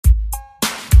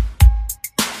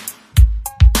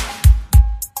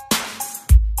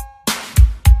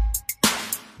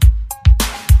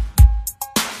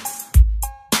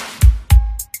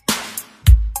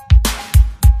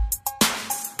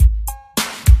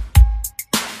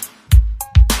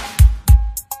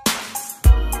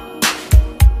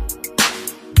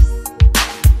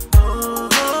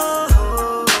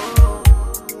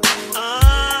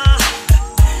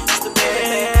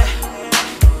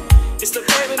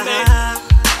maker.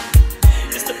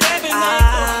 It's the baby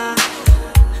maker.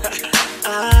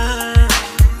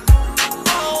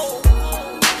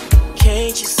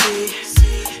 Can't you see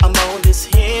I'm on this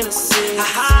Hennessy?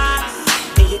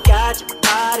 And you got your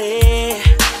body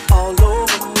all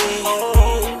over me.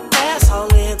 Ass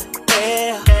all in the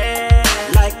air,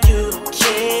 like you don't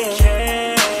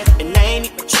care. And I ain't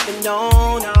even tripping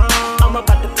on. I'm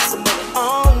about to put some money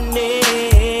on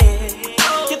it.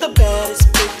 You're the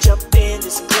baddest bitch up in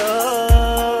this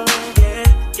club.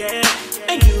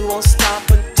 And you won't stop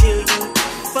until you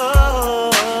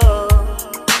fall.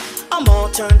 I'm all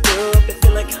turned up and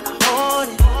feeling kinda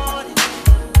horny.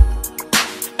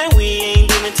 And we ain't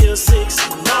leaving till 6 in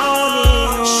the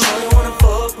morning. Shawty wanna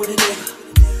fuck with a nigga.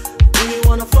 Do you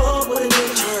wanna fuck with a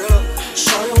nigga? Turn up.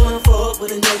 Shawty wanna fuck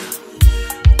with a nigga.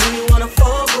 Do you wanna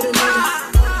fuck with a nigga?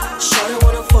 Shawty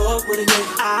wanna fuck with a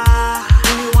nigga. Do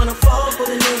you wanna fuck with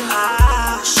a nigga?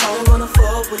 Shawty wanna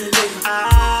fuck with a nigga.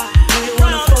 Do you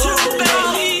wanna fuck with a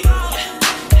nigga?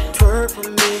 Twerk for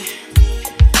me,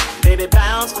 baby,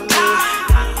 bounce for me.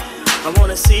 I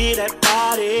wanna see that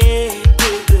body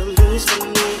get real loose for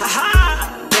me.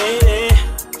 Baby,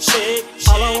 shake.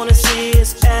 All I wanna see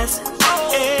is ass.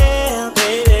 Yeah,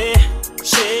 baby,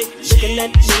 shake. Looking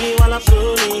at me while I'm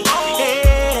pulling.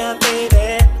 Yeah, baby,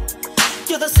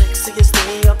 you're the sexiest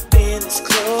thing up in this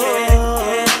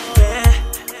club.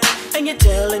 And you're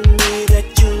telling me that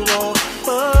you won't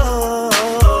fuck.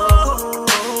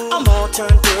 I'm all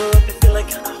turned up and feeling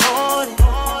kinda horny.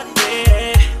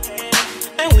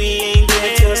 And we ain't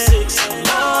getting till 6 in the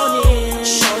morning.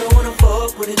 Shawty wanna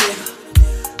fuck with a nigga.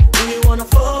 Do you wanna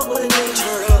fuck with a nigga?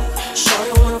 Turn up.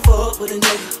 Shawty wanna fuck with a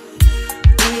nigga.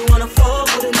 Do you wanna fuck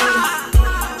with a nigga?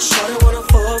 Shawty wanna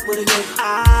fuck with a nigga.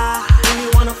 Do you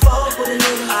wanna fuck with a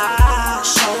nigga?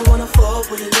 Shawty wanna fuck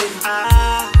with a nigga.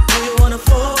 Do you wanna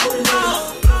fuck with a nigga?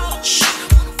 Shawty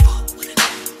wanna fuck with a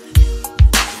nigga.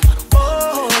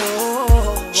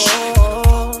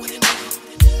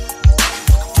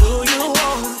 Do you wanna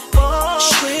fuck with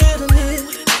a nigga?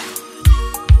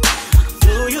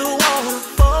 Do you wanna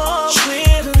fuck with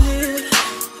a nigga?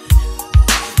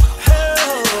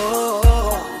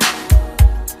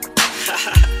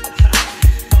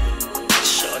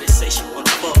 Shorty say she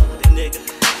wanna fuck with a nigga.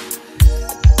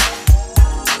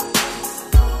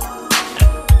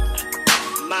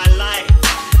 My life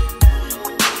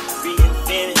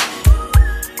reinvented.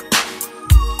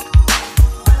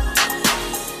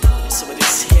 So with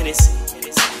this Hennessy, take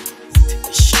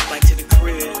this shit back to the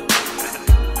crib.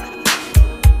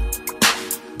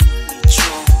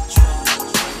 Methrone.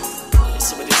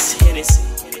 So with this Hennessy.